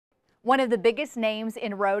One of the biggest names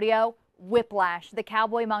in rodeo, Whiplash, the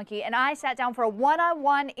cowboy monkey, and I sat down for a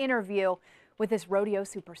one-on-one interview with this rodeo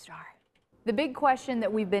superstar. The big question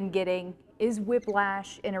that we've been getting is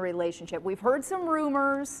Whiplash in a relationship. We've heard some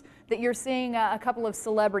rumors that you're seeing a couple of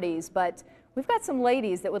celebrities, but we've got some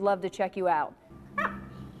ladies that would love to check you out.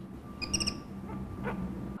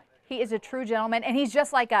 He is a true gentleman, and he's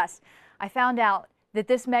just like us. I found out that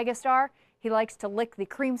this megastar, he likes to lick the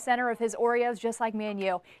cream center of his Oreos just like me and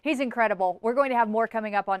you. He's incredible. We're going to have more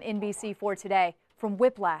coming up on NBC4 Today from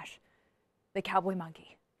Whiplash, the cowboy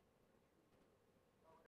monkey.